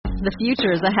The future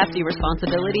is a hefty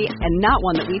responsibility and not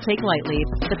one that we take lightly.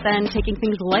 But then taking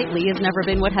things lightly has never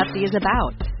been what Hefty is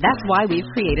about. That's why we've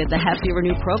created the Hefty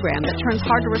Renew program that turns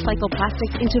hard-to-recycle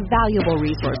plastics into valuable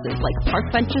resources like park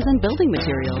benches and building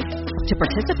materials. To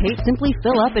participate, simply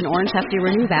fill up an orange Hefty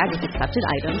Renew bag with accepted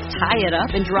items, tie it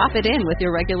up, and drop it in with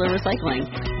your regular recycling.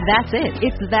 That's it.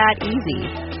 It's that easy.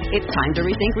 It's time to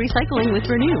rethink recycling with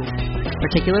Renew.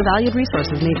 Particular valued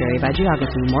resources may vary by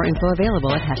geography. More info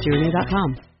available at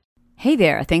heftyrenew.com. Hey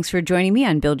there, thanks for joining me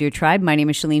on Build Your Tribe. My name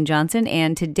is Chalene Johnson,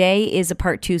 and today is a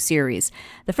part 2 series.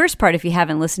 The first part, if you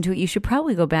haven't listened to it, you should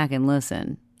probably go back and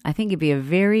listen. I think it'd be a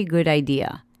very good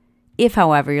idea. If,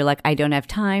 however, you're like, I don't have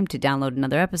time to download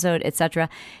another episode, etc.,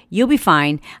 you'll be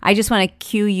fine. I just want to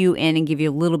cue you in and give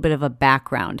you a little bit of a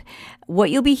background.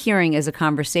 What you'll be hearing is a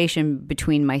conversation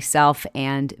between myself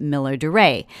and Miller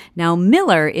DeRay. Now,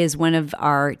 Miller is one of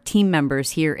our team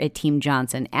members here at Team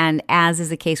Johnson, and as is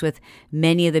the case with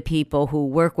many of the people who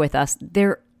work with us,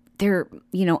 they're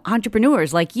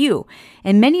entrepreneurs like you,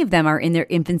 and many of them are in their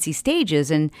infancy stages.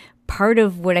 And part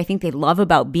of what I think they love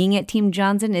about being at Team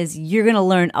Johnson is you're going to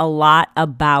learn a lot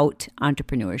about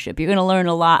entrepreneurship. You're going to learn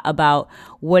a lot about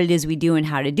what it is we do and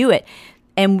how to do it.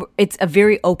 And it's a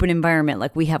very open environment.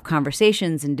 Like, we have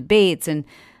conversations and debates, and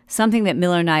something that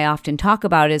Miller and I often talk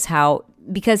about is how,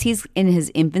 because he's in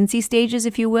his infancy stages,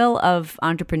 if you will, of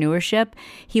entrepreneurship,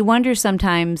 he wonders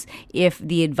sometimes if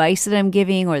the advice that I'm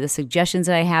giving or the suggestions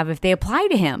that I have, if they apply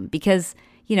to him, because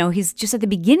he's just at the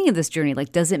beginning of this journey.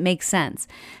 Like, does it make sense?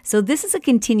 So this is a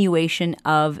continuation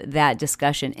of that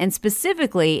discussion. And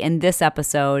specifically in this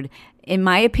episode, in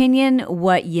my opinion,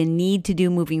 what you need to do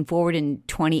moving forward in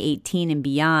 2018 and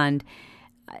beyond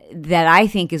that I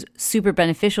think is super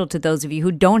beneficial to those of you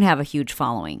who don't have a huge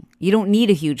following. You don't need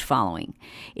a huge following.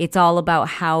 It's all about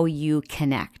how you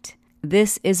connect.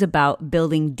 This is about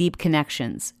building deep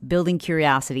connections, building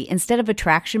curiosity. Instead of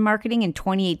attraction marketing in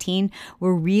 2018,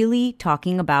 we're really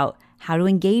talking about how to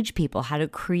engage people, how to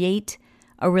create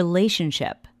a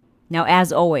relationship. Now,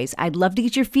 as always, I'd love to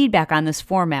get your feedback on this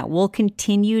format. We'll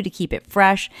continue to keep it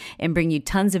fresh and bring you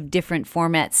tons of different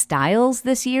format styles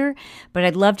this year, but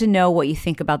I'd love to know what you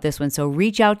think about this one. So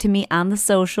reach out to me on the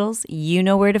socials. You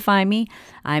know where to find me.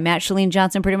 I'm at Chalene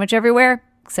Johnson pretty much everywhere,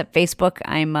 except Facebook.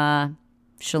 I'm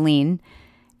Chalene,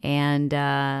 and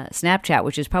Snapchat,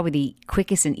 which is probably the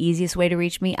quickest and easiest way to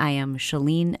reach me. I am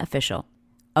Chalene Official.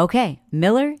 Okay,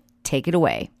 Miller, take it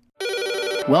away.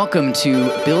 Welcome to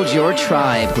Build Your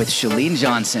Tribe with Chalene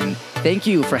Johnson. Thank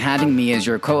you for having me as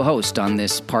your co-host on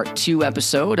this part 2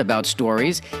 episode about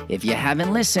stories. If you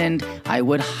haven't listened, I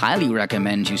would highly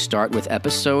recommend you start with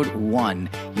episode 1.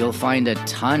 You'll find a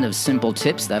ton of simple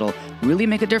tips that'll really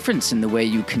make a difference in the way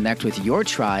you connect with your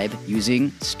tribe using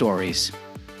stories.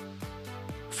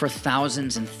 For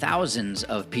thousands and thousands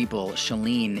of people,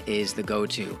 Chalene is the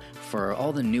go-to for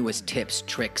all the newest tips,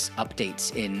 tricks,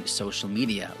 updates in social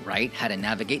media, right? How to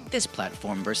navigate this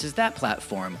platform versus that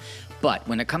platform. But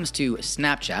when it comes to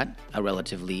Snapchat, a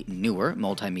relatively newer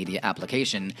multimedia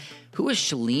application, who is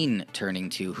Chalene turning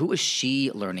to? Who is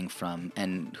she learning from?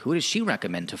 And who does she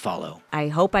recommend to follow? I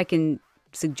hope I can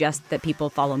suggest that people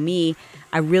follow me.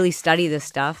 I really study this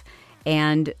stuff.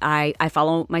 And I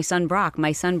follow my son, Brock.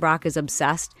 My son, Brock, is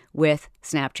obsessed with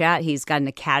Snapchat. He's got an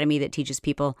academy that teaches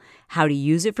people how to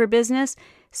use it for business.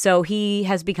 So he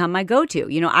has become my go-to.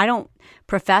 I don't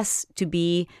profess to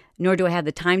be, nor do I have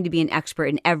the time to be an expert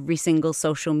in every single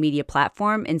social media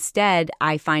platform. Instead,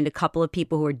 I find a couple of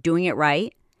people who are doing it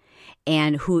right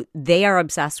and who they are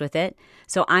obsessed with it.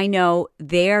 So I know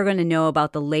they're going to know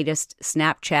about the latest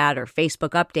Snapchat or Facebook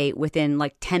update within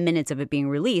like 10 minutes of it being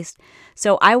released.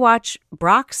 So I watch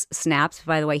Brock's snaps.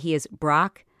 By the way, he is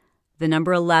Brock, the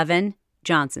number 11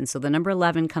 Johnson. So the number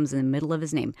 11 comes in the middle of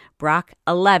his name. Brock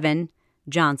 11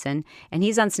 Johnson. And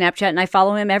he's on Snapchat, and I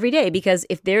follow him every day because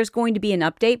if there's going to be an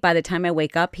update, by the time I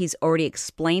wake up, he's already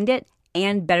explained it.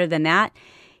 And better than that,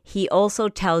 he also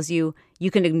tells you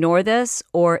can ignore this,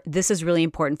 or this is really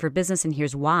important for business, and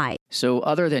here's why. So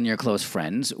other than your close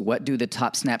friends, what do the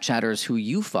top Snapchatters who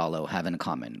you follow have in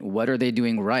common? What are they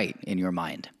doing right in your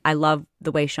mind? I love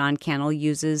the way Sean Cannell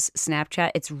uses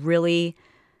Snapchat.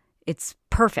 It's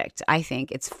perfect, I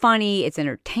think. It's funny, it's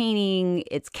entertaining,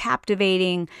 it's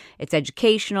captivating, it's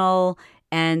educational,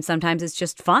 and sometimes it's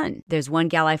just fun. There's one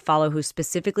gal I follow who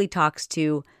specifically talks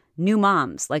to new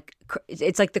moms. Like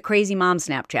it's like the crazy mom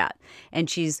Snapchat. And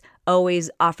she's always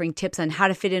offering tips on how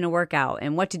to fit in a workout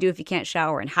and what to do if you can't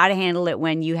shower and how to handle it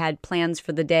when you had plans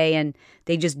for the day and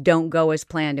they just don't go as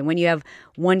planned. And when you have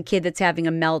one kid that's having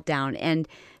a meltdown. And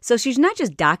so she's not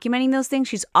just documenting those things,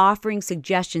 she's offering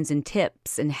suggestions and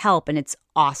tips and help. And it's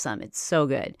awesome. It's so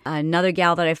good. Another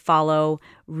gal that I follow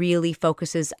really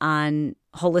focuses on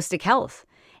holistic health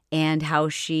and how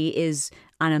she is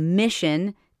on a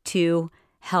mission to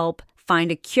help find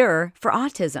a cure for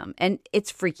autism. And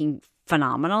it's freaking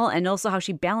phenomenal. And also how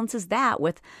she balances that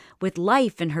with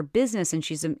life and her business. And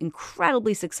she's an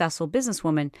incredibly successful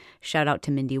businesswoman. Shout out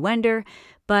to Mindy Wender.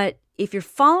 But if you're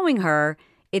following her,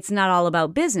 it's not all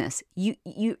about business.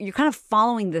 You're kind of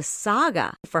following the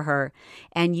saga for her,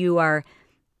 and you're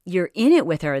in it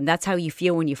with her, and that's how you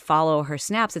feel when you follow her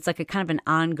snaps. It's like a kind of an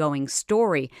ongoing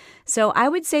story. So I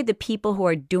would say the people who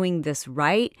are doing this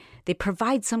right, they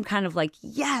provide some kind of like,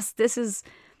 yes, this is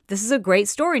a great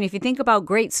story. And if you think about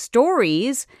great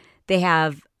stories, they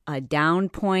have a down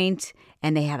point,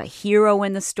 and they have a hero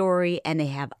in the story, and they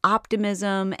have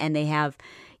optimism, and they have,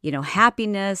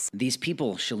 happiness. These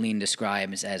people Chalene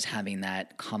describes as having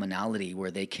that commonality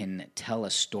where they can tell a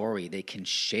story, they can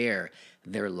share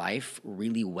their life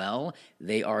really well.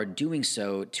 They are doing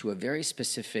so to a very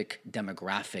specific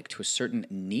demographic, to a certain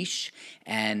niche,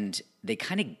 and they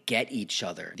kind of get each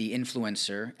other, the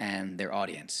influencer and their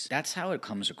audience. That's how it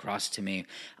comes across to me.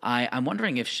 I'm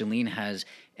wondering if Chalene has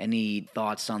any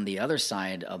thoughts on the other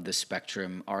side of the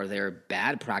spectrum. Are there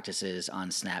bad practices on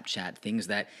Snapchat, things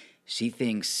that she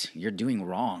thinks you're doing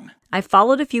wrong? I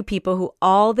followed a few people who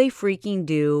all they freaking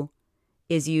do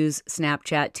is use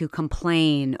Snapchat to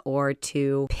complain or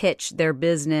to pitch their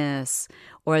business,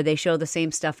 or they show the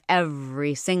same stuff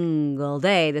every single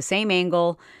day, the same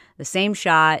angle, the same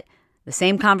shot, the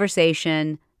same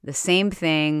conversation, the same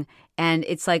thing. And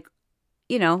it's like,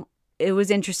 it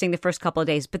was interesting the first couple of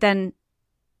days, but then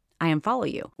I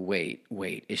unfollow you. Wait,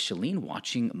 is Chalene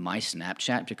watching my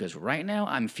Snapchat? Because right now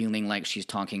I'm feeling like she's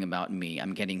talking about me.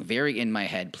 I'm getting very in my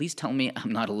head. Please tell me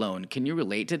I'm not alone. Can you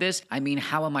relate to this? I mean,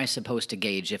 how am I supposed to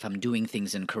gauge if I'm doing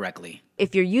things incorrectly?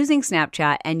 If you're using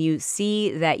Snapchat and you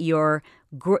see that you're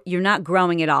not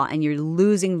growing at all and you're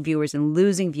losing viewers,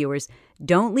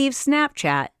 don't leave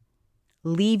Snapchat.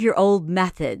 Leave your old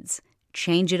methods.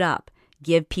 Change it up.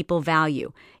 Give people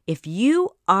value. If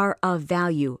you are of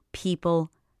value,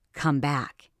 people come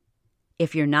back.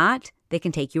 If you're not, they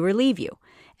can take you or leave you.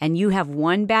 And you have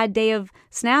one bad day of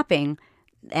snapping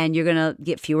and you're going to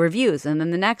get fewer views. And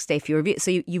then the next day, fewer views.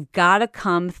 So you've got to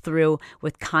come through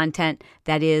with content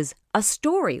that is a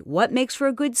story. What makes for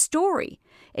a good story?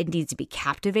 It needs to be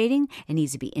captivating. It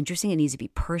needs to be interesting. It needs to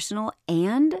be personal.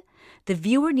 And the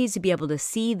viewer needs to be able to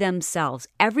see themselves.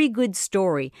 Every good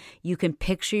story, you can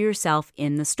picture yourself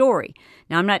in the story.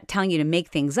 Now, I'm not telling you to make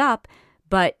things up,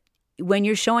 but when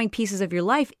you're showing pieces of your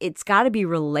life, it's got to be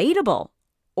relatable,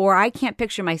 or I can't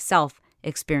picture myself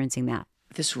experiencing that.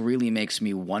 This really makes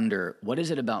me wonder, what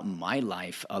is it about my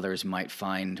life others might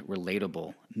find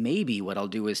relatable? Maybe what I'll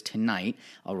do is tonight,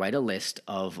 I'll write a list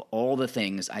of all the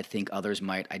things I think others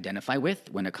might identify with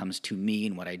when it comes to me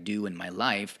and what I do in my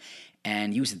life,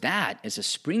 and use that as a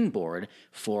springboard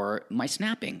for my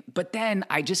snapping. But then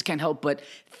I just can't help but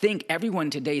think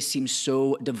everyone today seems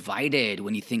so divided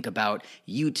when you think about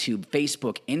YouTube,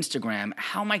 Facebook, Instagram.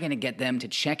 How am I going to get them to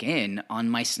check in on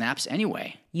my snaps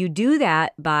anyway? You do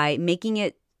that by making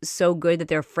it so good that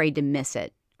they're afraid to miss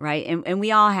it, right? And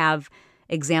we all have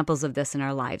examples of this in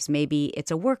our lives. Maybe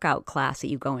it's a workout class that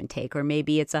you go and take, or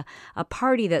maybe it's a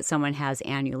party that someone has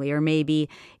annually, or maybe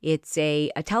it's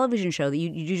a television show that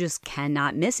you just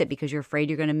cannot miss it because you're afraid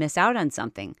you're going to miss out on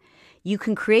something. You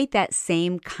can create that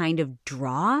same kind of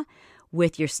draw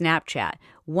with your Snapchat.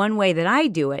 One way that I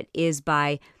do it is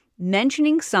by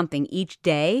mentioning something each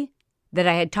day that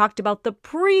I had talked about the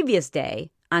previous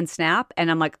day on Snap, and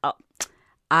I'm like, oh,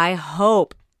 I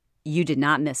hope you did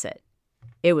not miss it.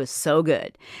 It was so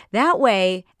good. That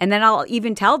way, and then I'll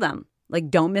even tell them,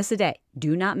 like, don't miss a day.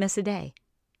 Do not miss a day.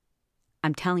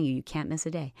 I'm telling you, you can't miss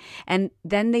a day. And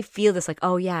then they feel this like,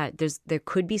 oh yeah, there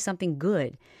could be something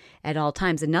good at all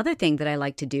times. Another thing that I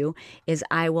like to do is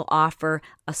I will offer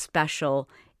a special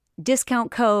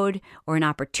discount code or an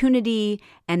opportunity,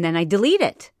 and then I delete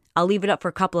it. I'll leave it up for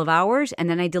a couple of hours and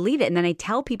then I delete it. And then I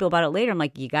tell people about it later. I'm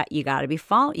like, you got to be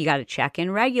following. You got to check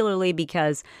in regularly,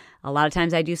 because a lot of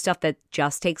times I do stuff that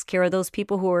just takes care of those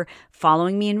people who are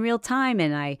following me in real time.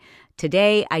 And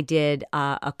today I did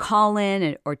a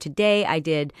call-in, or today I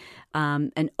did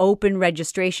an open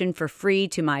registration for free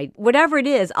to my, whatever it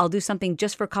is, I'll do something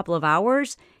just for a couple of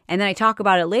hours. And then I talk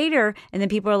about it later. And then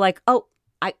people are like, oh,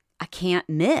 I can't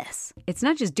miss. It's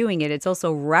not just doing it, it's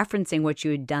also referencing what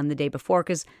you had done the day before,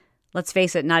 because let's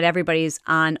face it, not everybody's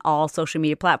on all social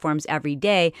media platforms every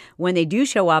day. When they do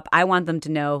show up, I want them to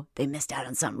know they missed out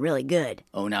on something really good.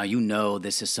 Oh, now you know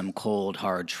this is some cold,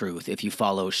 hard truth if you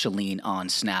follow Chalene on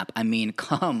Snap. I mean,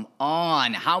 come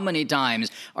on. How many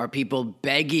times are people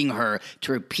begging her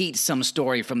to repeat some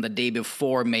story from the day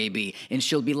before maybe? And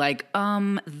she'll be like,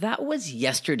 that was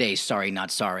yesterday. Sorry,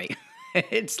 not sorry.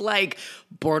 It's like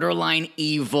borderline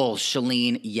evil,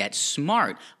 Chalene, yet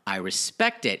smart. I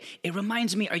respect it. It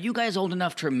reminds me, are you guys old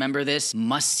enough to remember this?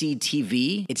 Must See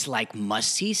TV? It's like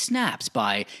Must See Snaps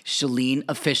by Chalene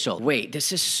Official. Wait,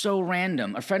 this is so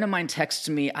random. A friend of mine texted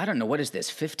me, I don't know, what is this,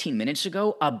 15 minutes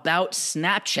ago, about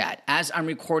Snapchat. As I'm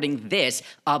recording this,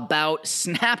 about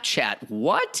Snapchat.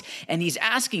 What? And he's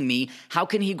asking me, how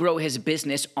can he grow his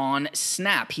business on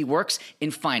Snap? He works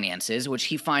in finances, which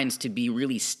he finds to be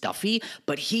really stuffy,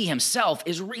 but he himself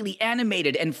is really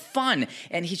animated and fun,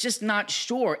 and he's just not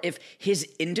sure if his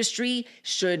industry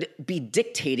should be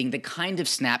dictating the kind of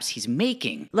snaps he's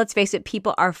making. Let's face it,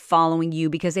 people are following you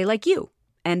because they like you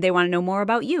and they want to know more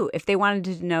about you. If they wanted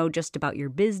to know just about your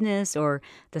business or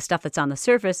the stuff that's on the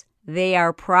surface, they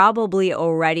are probably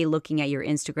already looking at your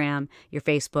Instagram, your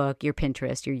Facebook, your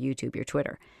Pinterest, your YouTube, your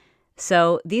Twitter.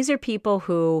 So these are people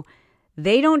who,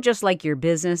 they don't just like your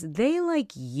business, they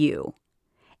like you.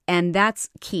 And that's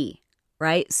key,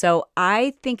 right? So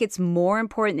I think it's more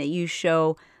important that you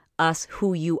show us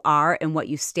who you are and what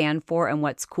you stand for and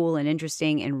what's cool and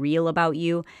interesting and real about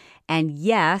you. And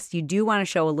yes, you do want to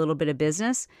show a little bit of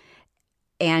business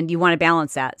and you want to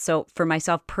balance that. So for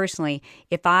myself personally,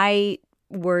 if I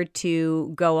were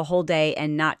to go a whole day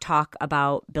and not talk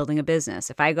about building a business,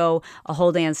 if I go a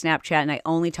whole day on Snapchat and I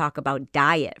only talk about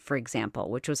diet, for example,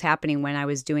 which was happening when I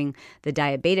was doing the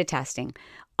diet beta testing,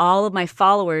 all of my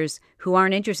followers who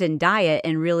aren't interested in diet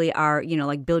and really are,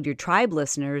 like Build Your Tribe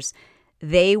listeners,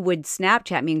 they would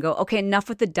Snapchat me and go, okay, enough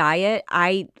with the diet.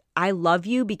 I love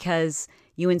you because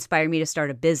you inspire me to start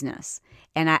a business.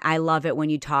 And I love it when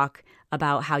you talk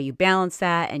about how you balance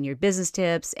that and your business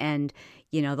tips. And,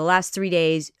 the last 3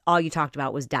 days, all you talked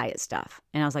about was diet stuff.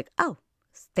 And I was like, oh,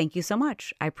 thank you so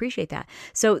much. I appreciate that.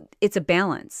 So it's a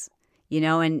balance.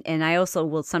 And I also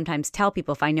will sometimes tell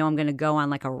people if I know I'm going to go on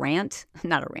like a rant,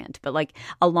 not a rant, but like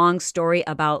a long story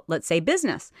about, let's say,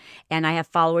 business. And I have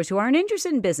followers who aren't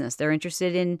interested in business. They're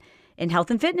interested in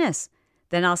health and fitness.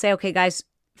 Then I'll say, okay, guys,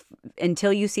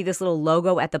 until you see this little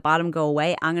logo at the bottom go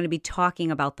away, I'm going to be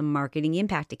talking about the Marketing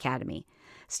Impact Academy.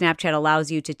 Snapchat allows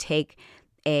you to take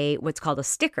what's called a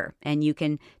sticker, and you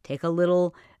can take a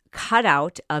little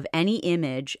cutout of any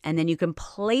image and then you can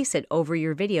place it over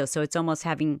your video. So it's almost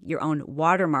having your own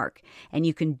watermark. And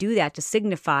you can do that to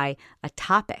signify a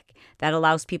topic that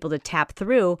allows people to tap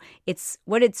through.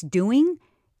 What it's doing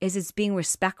is it's being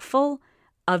respectful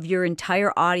of your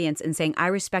entire audience and saying, I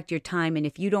respect your time. And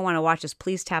if you don't want to watch this,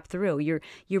 please tap through. You're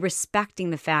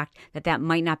respecting the fact that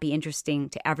might not be interesting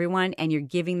to everyone and you're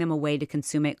giving them a way to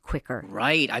consume it quicker.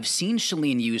 Right. I've seen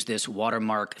Chalene use this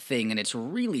watermark thing and it's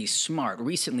really smart.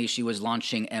 Recently, she was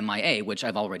launching MIA, which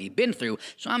I've already been through.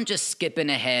 So I'm just skipping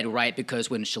ahead, right?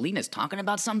 Because when Chalene is talking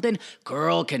about something,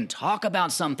 girl can talk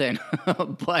about something.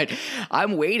 But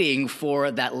I'm waiting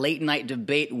for that late night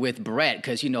debate with Brett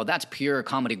because, that's pure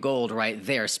comedy gold right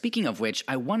there. Speaking of which,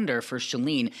 I wonder for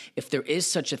Chalene if there is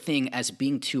such a thing as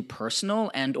being too personal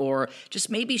and or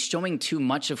just maybe showing too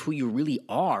much of who you really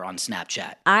are on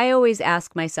Snapchat. I always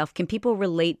ask myself, can people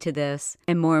relate to this?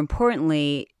 And more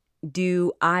importantly,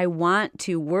 do I want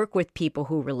to work with people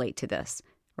who relate to this,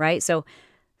 right? So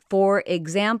for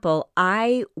example,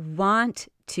 I want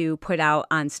to put out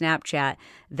on Snapchat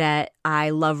that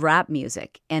I love rap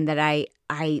music and that I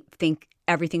think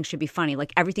everything should be funny.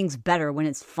 Like everything's better when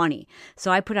it's funny.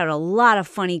 So I put out a lot of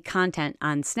funny content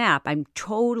on Snap.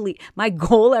 My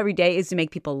goal every day is to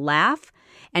make people laugh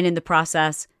and in the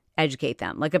process, educate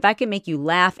them. Like if I can make you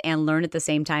laugh and learn at the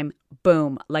same time,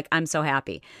 boom, like I'm so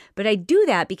happy. But I do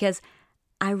that because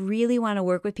I really want to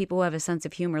work with people who have a sense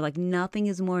of humor. Like nothing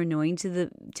is more annoying to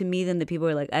me than the people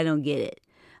who are like, I don't get it.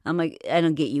 I'm like, I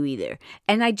don't get you either.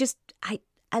 And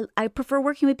I prefer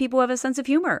working with people who have a sense of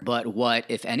humor. But what,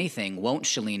 if anything, won't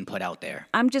Chalene put out there?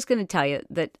 I'm just going to tell you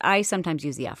that I sometimes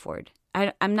use the F word.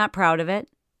 I'm not proud of it.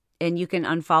 And you can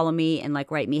unfollow me and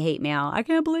like write me hate mail. I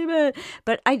can't believe it.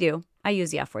 But I do. I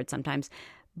use the F word sometimes.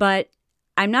 But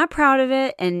I'm not proud of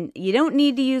it. And you don't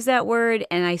need to use that word.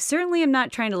 And I certainly am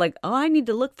not trying to I need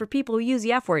to look for people who use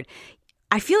the F word.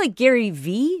 I feel like Gary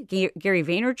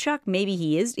Vaynerchuk, maybe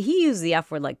he uses the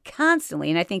F word like constantly.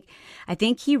 And I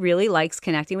think he really likes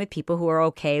connecting with people who are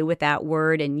okay with that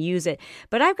word and use it.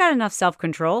 But I've got enough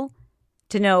self-control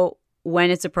to know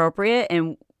when it's appropriate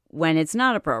and when it's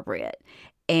not appropriate.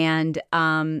 And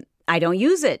I don't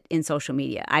use it in social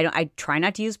media. I try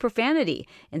not to use profanity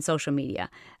in social media.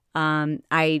 I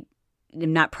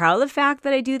am not proud of the fact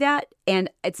that I do that. And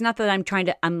it's not that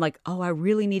I'm like, oh, I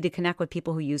really need to connect with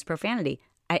people who use profanity.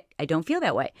 I don't feel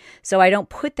that way. So I don't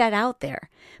put that out there.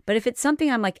 But if it's something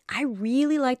I'm like, I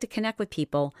really like to connect with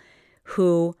people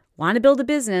who want to build a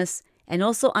business and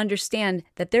also understand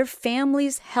that their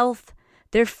family's health,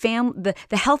 the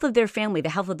health of their family, the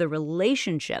health of the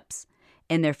relationships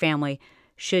in their family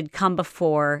should come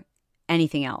before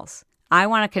anything else. I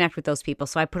want to connect with those people,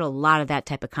 so I put a lot of that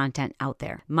type of content out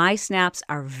there. My snaps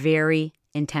are very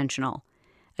intentional.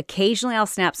 Occasionally I'll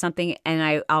snap something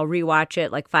and I'll rewatch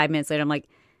it like 5 minutes later. I'm like,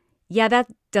 yeah,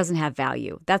 that doesn't have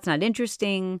value. That's not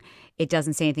interesting. It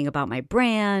doesn't say anything about my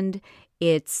brand.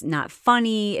 It's not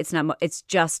funny. It's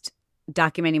just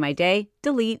documenting my day.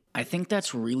 Delete. I think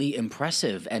that's really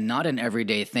impressive and not an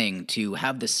everyday thing to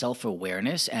have the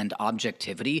self-awareness and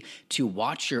objectivity to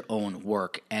watch your own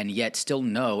work and yet still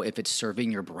know if it's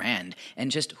serving your brand and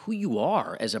just who you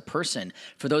are as a person.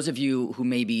 For those of you who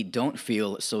maybe don't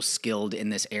feel so skilled in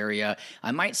this area,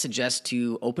 I might suggest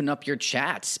to open up your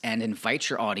chats and invite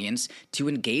your audience to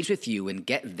engage with you and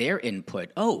get their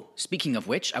input. Oh, speaking of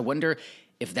which, I wonder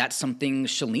if that's something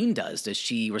Chalene does. Does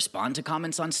she respond to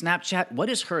comments on Snapchat? What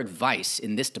is her advice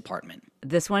in this department?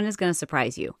 This one is going to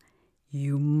surprise you.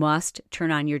 You must turn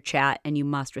on your chat and you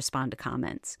must respond to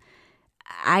comments.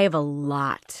 I have a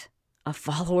lot of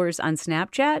followers on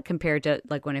Snapchat compared to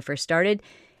like when I first started,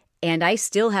 and I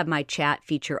still have my chat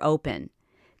feature open.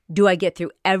 Do I get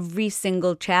through every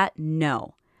single chat?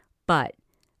 No. But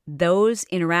those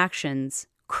interactions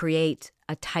create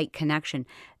a tight connection.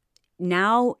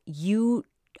 Now you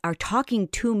are talking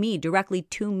to me, directly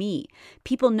to me.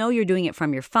 People know you're doing it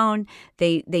from your phone.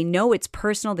 They know it's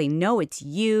personal. They know it's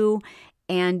you.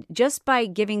 And just by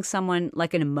giving someone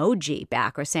like an emoji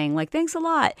back or saying like, thanks a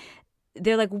lot,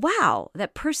 they're like, wow,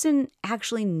 that person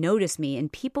actually noticed me.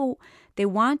 And people, they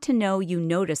want to know you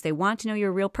notice. They want to know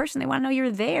you're a real person. They want to know you're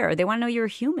there. They want to know you're a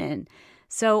human.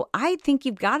 So I think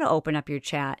you've got to open up your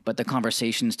chat. But the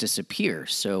conversations disappear.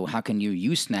 So how can you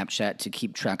use Snapchat to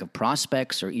keep track of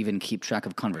prospects or even keep track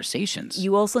of conversations?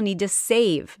 You also need to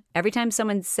save. Every time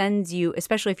someone sends you,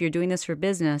 especially if you're doing this for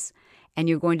business and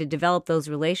you're going to develop those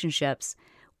relationships,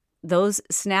 those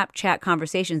Snapchat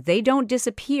conversations, they don't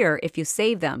disappear if you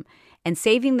save them. And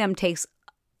saving them takes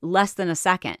less than a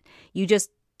second. You just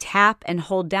tap and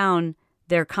hold down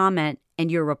their comment and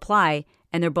your reply,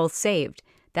 and they're both saved.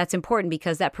 That's important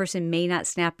because that person may not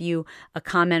snap you a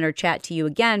comment or chat to you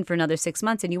again for another 6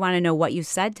 months, and you want to know what you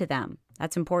said to them.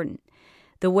 That's important.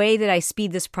 The way that I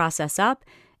speed this process up,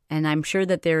 and I'm sure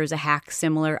that there is a hack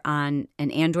similar on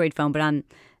an Android phone, but on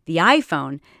the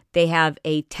iPhone, they have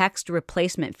a text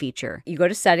replacement feature. You go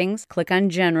to settings, click on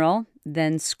general,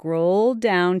 then scroll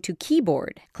down to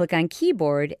keyboard. Click on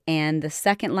keyboard, and the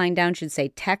second line down should say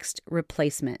text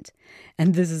replacement.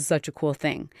 And this is such a cool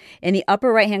thing. In the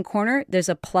upper right-hand corner, there's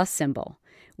a plus symbol.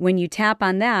 When you tap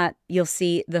on that, you'll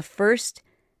see the first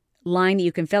line that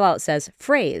you can fill out says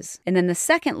phrase, and then the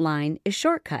second line is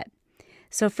shortcut.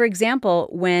 So, for example,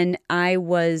 when I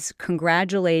was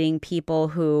congratulating people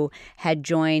who had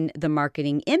joined the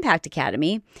Marketing Impact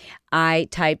Academy, I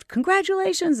typed,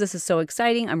 "Congratulations, this is so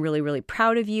exciting. I'm really, really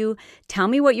proud of you. Tell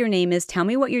me what your name is, tell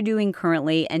me what you're doing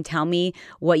currently, and tell me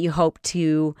what you hope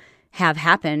to have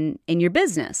happen in your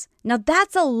business." Now,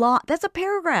 that's a lot. That's a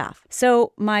paragraph.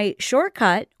 So my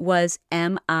shortcut was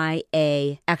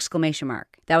MIA exclamation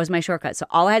mark. That was my shortcut. So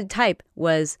all I had to type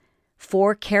was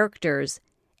 4 characters,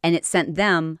 and it sent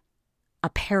them a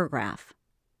paragraph.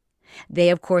 They,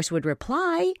 of course, would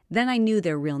reply. Then I knew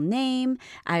their real name.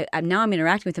 Now I'm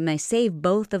interacting with them, and I save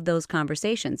both of those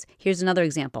conversations. Here's another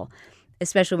example,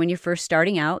 especially when you're first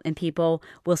starting out and people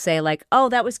will say like, "Oh,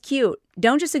 that was cute."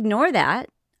 Don't just ignore that.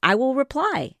 I will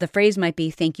reply. The phrase might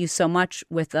be, "Thank you so much,"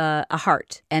 with a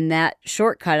heart. And that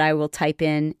shortcut I will type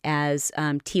in as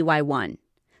TY1.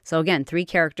 So again, 3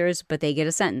 characters, but they get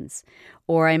a sentence.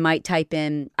 Or I might type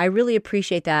in, "I really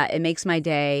appreciate that. It makes my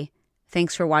day.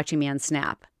 Thanks for watching me on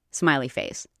Snap." Smiley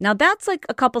face. Now that's like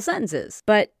a couple sentences,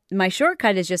 but my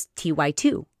shortcut is just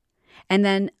TY2. And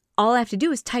then all I have to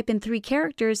do is type in 3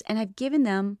 characters, and I've given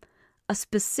them a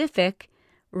specific,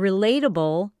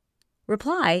 relatable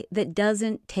reply that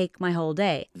doesn't take my whole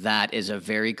day. That is a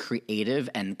very creative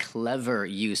and clever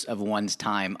use of one's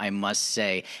time, I must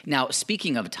say. Now,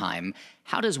 speaking of time,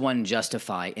 how does one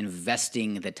justify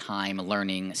investing the time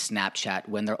learning Snapchat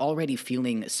when they're already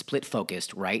feeling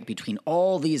split-focused, right, between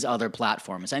all these other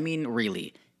platforms? I mean,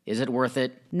 really, is it worth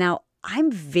it? Now, I'm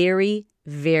very,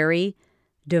 very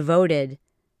devoted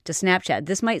to Snapchat.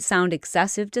 This might sound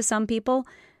excessive to some people,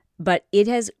 but it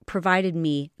has provided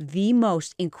me the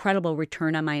most incredible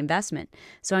return on my investment.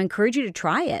 So I encourage you to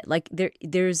try it. Like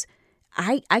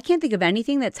I can't think of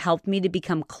anything that's helped me to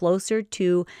become closer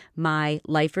to my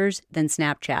lifers than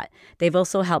Snapchat. They've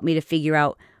also helped me to figure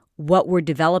out what we're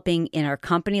developing in our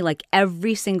company. Like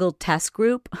every single test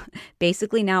group,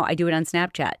 basically now I do it on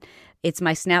Snapchat. It's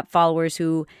my Snap followers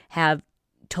who have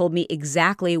told me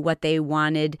exactly what they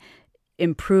wanted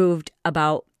improved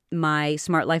about my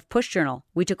Smart Life Push Journal.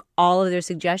 We took all of their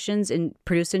suggestions and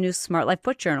produced a new Smart Life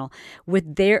Push Journal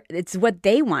it's what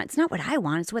they want. It's not what I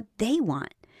want. It's what they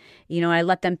want. I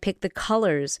let them pick the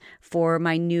colors for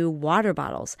my new water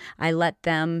bottles. I let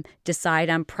them decide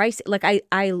on price. Like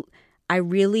I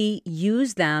really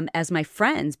use them as my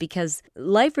friends, because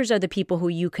lifers are the people who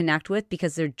you connect with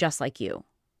because they're just like you,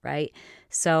 right?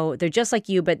 So they're just like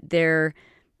you, but they're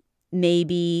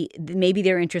maybe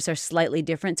their interests are slightly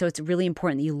different. So it's really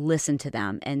important that you listen to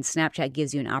them. And Snapchat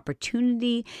gives you an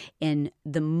opportunity in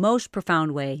the most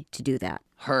profound way to do that.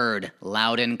 Heard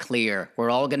loud and clear. We're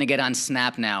all going to get on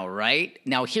Snap now, right?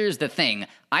 Now, here's the thing.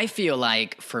 I feel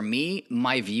like, for me,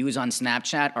 my views on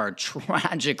Snapchat are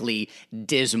tragically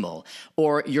dismal.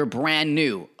 Or you're brand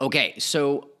new. Okay,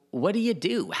 so what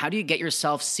do? How do you get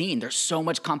yourself seen? There's so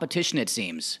much competition, it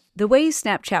seems. The way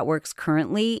Snapchat works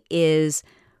currently is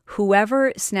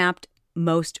whoever snapped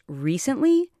most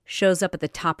recently shows up at the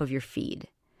top of your feed.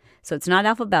 So it's not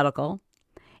alphabetical.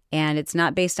 And it's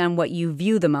not based on what you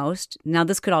view the most. Now,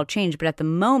 this could all change, but at the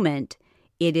moment,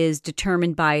 it is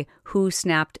determined by who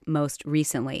snapped most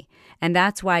recently. And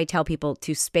that's why I tell people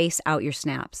to space out your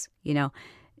snaps.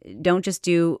 Don't just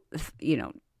do,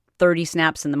 30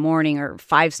 snaps in the morning or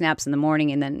 5 snaps in the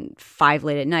morning and then 5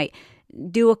 late at night.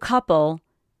 Do a couple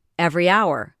every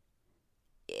hour.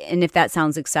 And if that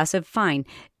sounds excessive, fine.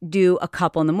 Do a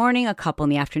couple in the morning, a couple in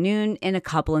the afternoon, and a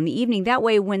couple in the evening. That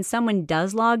way, when someone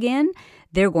does log in,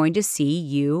 they're going to see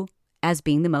you as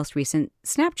being the most recent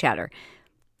Snapchatter.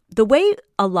 The way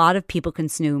a lot of people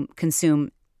consume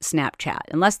Snapchat,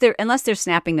 unless they're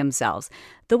snapping themselves,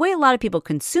 the way a lot of people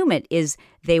consume it is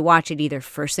they watch it either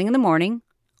first thing in the morning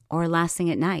or last thing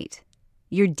at night.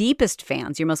 Your deepest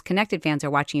fans, your most connected fans, are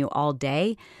watching you all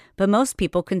day, but most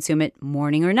people consume it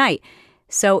morning or night.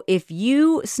 So if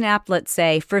you snap, let's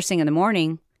say, first thing in the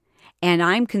morning, and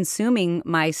I'm consuming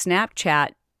my Snapchat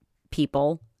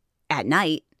people at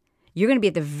night, you're going to be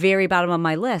at the very bottom of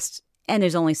my list, and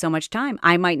there's only so much time.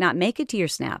 I might not make it to your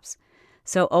snaps.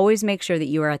 So always make sure that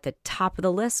you are at the top of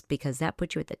the list, because that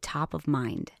puts you at the top of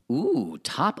mind. Ooh,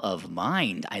 top of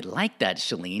mind. I like that,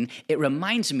 Chalene. It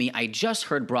reminds me, I just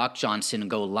heard Brock Johnson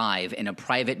go live in a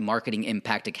private Marketing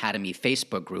Impact Academy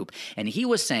Facebook group, and he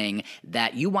was saying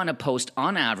that you want to post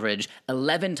on average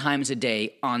 11 times a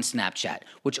day on Snapchat,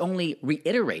 which only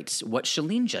reiterates what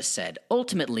Chalene just said.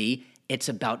 Ultimately, it's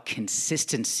about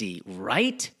consistency,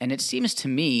 right? And it seems to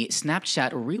me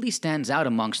Snapchat really stands out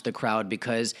amongst the crowd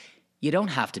because you don't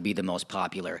have to be the most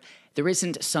popular. There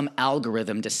isn't some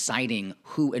algorithm deciding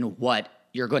who and what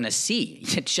you're going to see.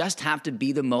 You just have to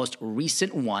be the most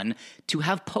recent one to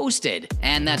have posted.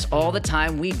 And that's all the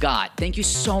time we got. Thank you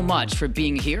so much for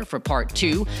being here for part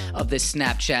 2 of this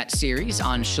Snapchat series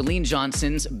on Chalene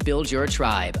Johnson's Build Your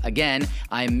Tribe. Again,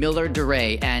 I'm Miller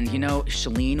DeRay, and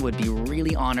Chalene would be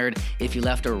really honored if you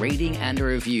left a rating and a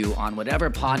review on whatever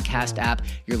podcast app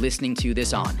you're listening to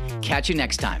this on. Catch you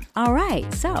next time. All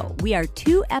right, so we are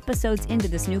 2 episodes into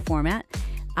this new format.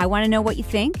 I want to know what you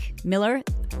think. Miller,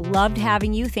 loved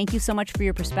having you. Thank you so much for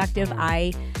your perspective.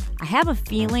 I have a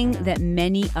feeling that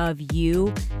many of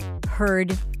you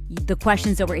heard the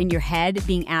questions that were in your head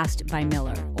being asked by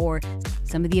Miller, or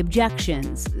some of the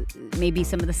objections, maybe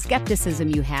some of the skepticism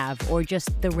you have, or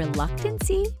just the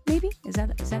reluctancy, maybe? Is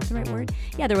that the right word?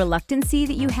 Yeah, the reluctancy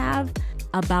that you have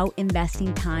about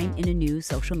investing time in a new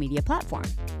social media platform.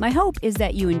 My hope is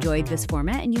that you enjoyed this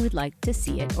format and you would like to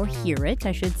see it, or hear it,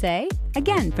 I should say,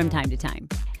 again from time to time.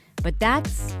 But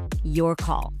that's your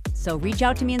call. So reach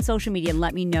out to me on social media and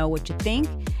let me know what you think.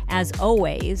 As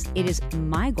always, it is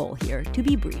my goal here to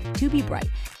be brief, to be bright,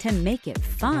 to make it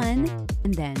fun,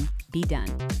 and then be done.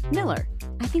 Miller,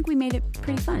 I think we made it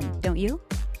pretty fun, don't you?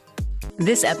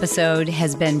 This episode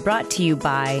has been brought to you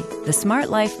by the Smart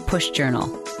Life Push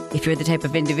Journal. If you're the type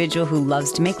of individual who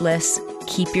loves to make lists,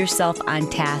 keep yourself on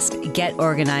task, get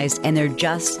organized, and there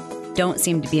just don't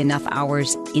seem to be enough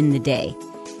hours in the day,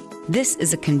 this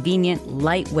is a convenient,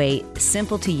 lightweight,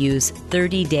 simple to use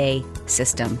 30-day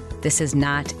system. This is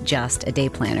not just a day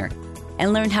planner.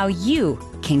 And learn how you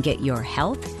can get your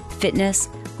health, fitness,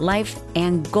 life,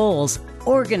 and goals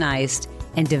organized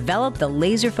and develop the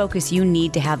laser focus you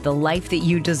need to have the life that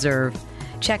you deserve.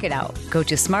 Check it out. Go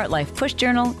to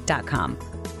smartlifepushjournal.com.